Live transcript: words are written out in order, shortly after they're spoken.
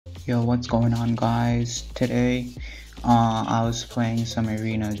Yo, what's going on, guys? Today, I was playing some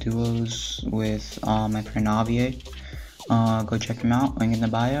arena duos with my friend Avyay. Go check him out, link in the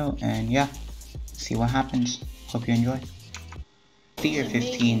bio, and yeah, see what happens. Hope you enjoy. 50 or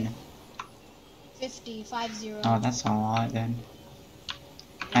 15? 50, 50. Oh, that's a lot then.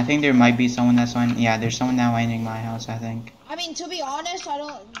 I think there might be someone that's on. Yeah, there's someone that landing my house, I think. I mean, to be honest,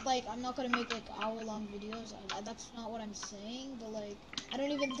 I'm not gonna make like hour-long videos. That's not what I'm saying, but like, I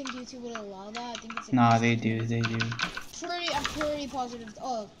don't even think YouTube would allow that. I think it's like. Nah, they do. I'm pretty positive.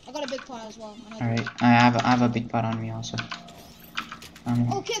 Oh, I got a big pot as well. Alright, I have a big pot on me also.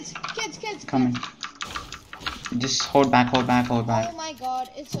 Oh, kids! Coming. Just hold back. Oh my god,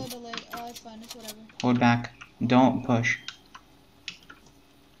 it's so delayed. Oh, it's fine, it's whatever. Hold back. Don't push.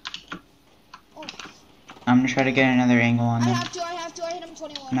 Oh. I'm gonna try to get another angle on them. I have to. I hit him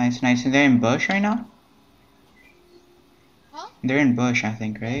 21. Nice. And they're in bush right now? Huh? They're in bush, I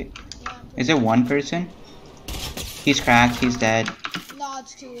think, right? Yeah. Is it one person? He's cracked. He's dead. No,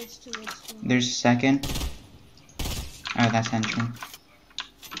 it's two. There's a second. Oh, that's henchman.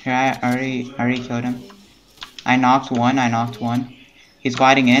 Here, I already killed him. I knocked one. He's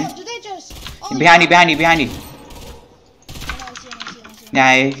gliding in. Oh, did they just... Oh, behind you. I see him. Yeah,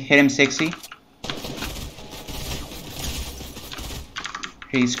 I hit him 60.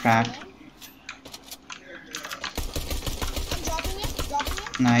 He's cracked. I'm dropping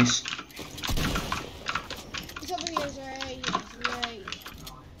it. Nice. He's over here, right.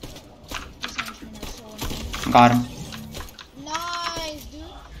 These henchmen are so annoying. Got him. Nice,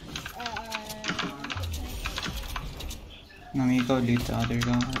 dude. Let me go loot the other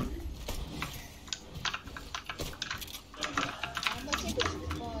guy. I'm gonna take this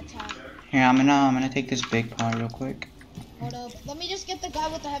attack. Here, I'm gonna take this big part real quick. Hold up. Let me just get the guy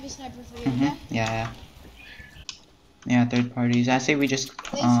with the heavy sniper for you, okay? Yeah, third parties. I say we just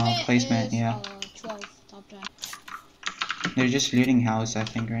placement, yeah. 12, top 10. They're just looting house, I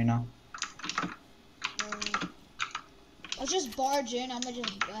think, right now. Let's just barge in. I'm gonna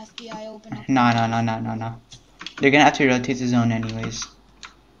just FBI open up. No. They're gonna have to rotate the zone anyways.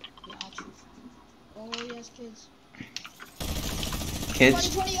 Yeah, oh yes, kids. Kids?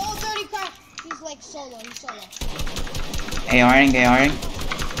 20, oh, 30 crack. He's like solo. ARing.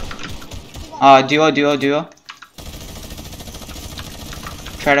 Duo.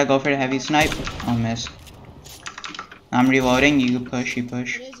 Try to go for the heavy snipe. Oh, miss. I'm reloading. You push. It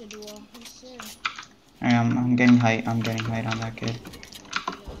is a duo. Alright, I'm getting height. on that kid.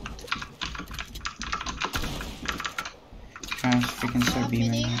 Try to freaking start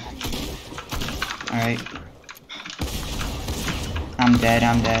beaming. Alright. I'm dead.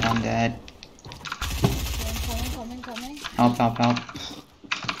 Coming. Help.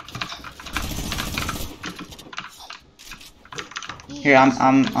 Here,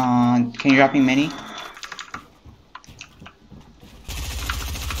 can you drop me mini?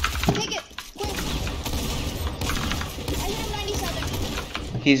 Take it, quick. I hit him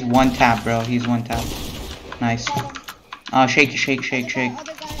 97. He's one tap, bro. Nice. Shake.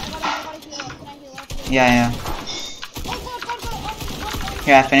 Other guy, I gotta heal up. Can I heal up? Yeah. Oh, God.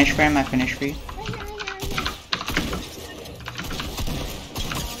 Here, I finished for him. Right here.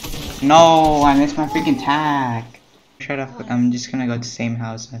 No, I missed my freaking tag. I'm just gonna go to the same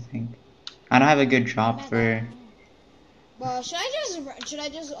house, I think. I don't have a good drop for... Well, should I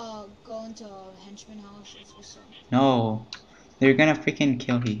just go into a henchman house? No. They're gonna freaking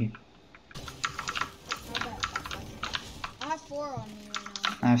kill you. I have 4 on me right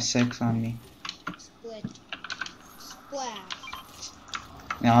now. I have 6 on me. Split. Splash.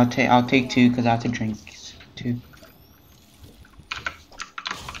 Yeah, I'll take 2 because I have to drink 2.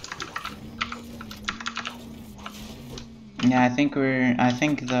 Yeah, I think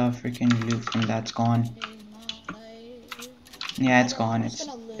the freaking loot from that's gone. Yeah, it's gone. It's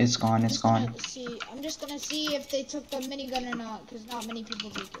gone. I'm just gonna see if they took the minigun or not, because not many people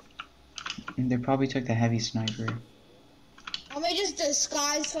take it. They probably took the heavy sniper. Let me just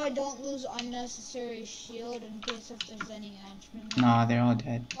disguise so I don't lose unnecessary shield in case if there's any henchmen. Nah, they're all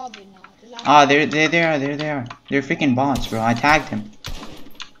dead. Probably not. Ah, there they are. They're freaking bots, bro. I tagged him.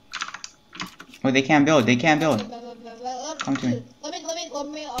 Oh, they can't build. Come to me. Let me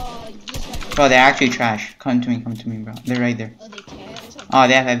use my... Bro, they're actually trash. Come to me, bro. They're right there. Oh, they can't. Oh,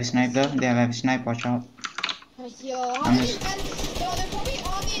 they have heavy snipe though. Watch out. Yo, how many guns? Yo, they're probably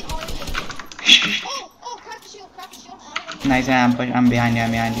on the RE. Oh, crack the shield. Nice, I'm behind you.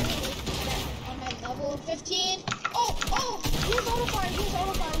 On my level 15. Oh, he's auto-fire.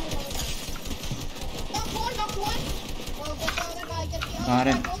 Knock one. Oh, get the other guy, get the other guy. Got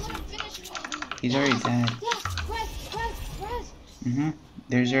it. Don't let him finish me. He's already dead. Yeah, press. Mm-hmm.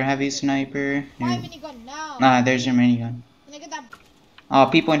 There's your heavy sniper. My minigun now. Nah, there's your minigun. Can I get that? Oh,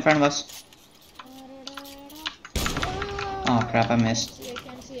 people in front of us. Oh crap, I missed. I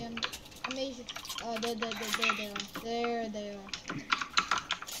can't see him. Amazing. There they are.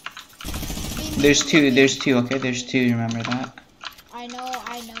 There's two, okay? There's two, remember that? I know.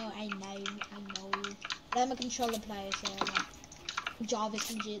 Let me control the player, so Jarvis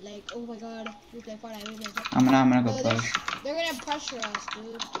and shit, like, oh my god, we play Fortnite. I'm gonna go push. They're gonna pressure us,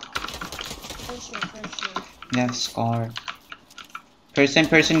 dude. Pressure. They have Scar.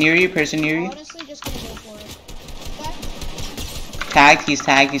 Person near you, Honestly, just gonna go for it. Okay. Tagged, he's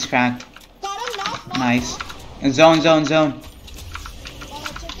cracked. Got him, knock. Nice. Zone. Ticket.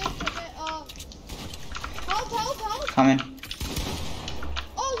 Help. Coming.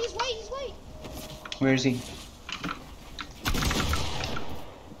 Oh, he's white. Where is he?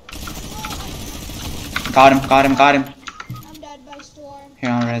 Got him. I'm dead by storm. Here,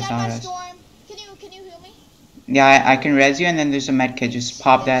 I'll res. Storm. Can you heal me? Yeah, I can res you, and then there's a med kit. Just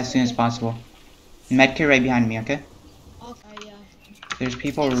pop that as soon as possible. Med kit right behind me, okay? Okay, yeah. There's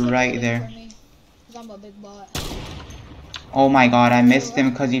people right there. Cause I'm a big bot. Oh my god, I missed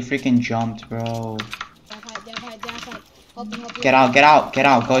him because he freaking jumped, bro. Help me. Get out.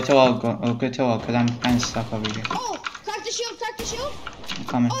 Go to O, because I'm kind of stuck over here. Oh, crack the shield. I'm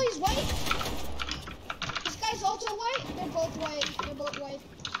coming. Oh, he's white. This guy's also white. They're both white.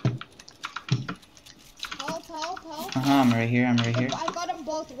 Help. I'm right here. I got them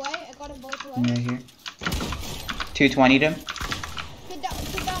both white. I'm right here. 220'd him. Get down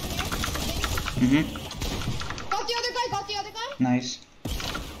here. Got the other guy. Nice.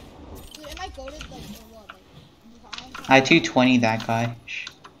 Dude, am I goated, like, or what? Like, I 220 that guy.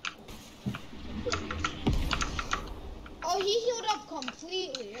 oh, he healed up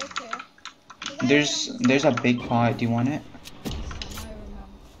completely. Okay. There's a big pot. Do you want it? I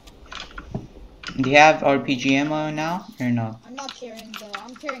remember. Do you have RPG ammo now or no? I'm not carrying though.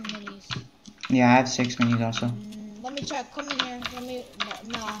 I'm carrying minis. Yeah, I have 6 minis also. Let me check. Come in here.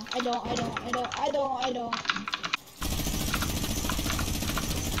 Nah, I don't. I'm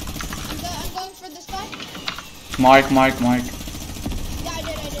going for this guy. Mark. Yeah, I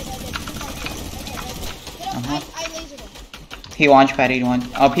did. Get up. I lasered him. He launch pad 81.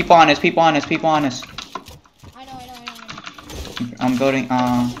 Oh, people on us. I know. I'm building.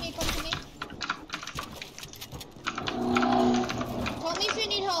 Come to me. Tell me if you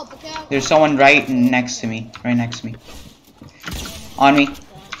need help, okay? There's someone right next to me. On me. Okay,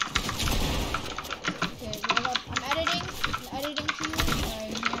 I'm editing to you.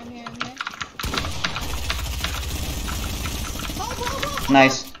 Alright, I'm here. Help.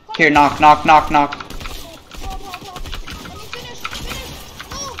 Nice. Here, knock. Help. Let me finish.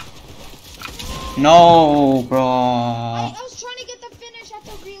 No, bro. I was trying to get the finish at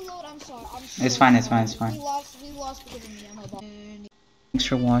the reload. I'm sorry. It's fine. We lost because of me. I'm a bot. Thanks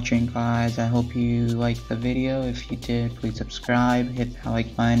for watching, guys. I hope you liked the video. If you did, please subscribe, hit that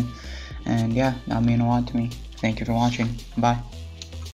like button, and yeah, that means a lot to me. Thank you for watching. Bye.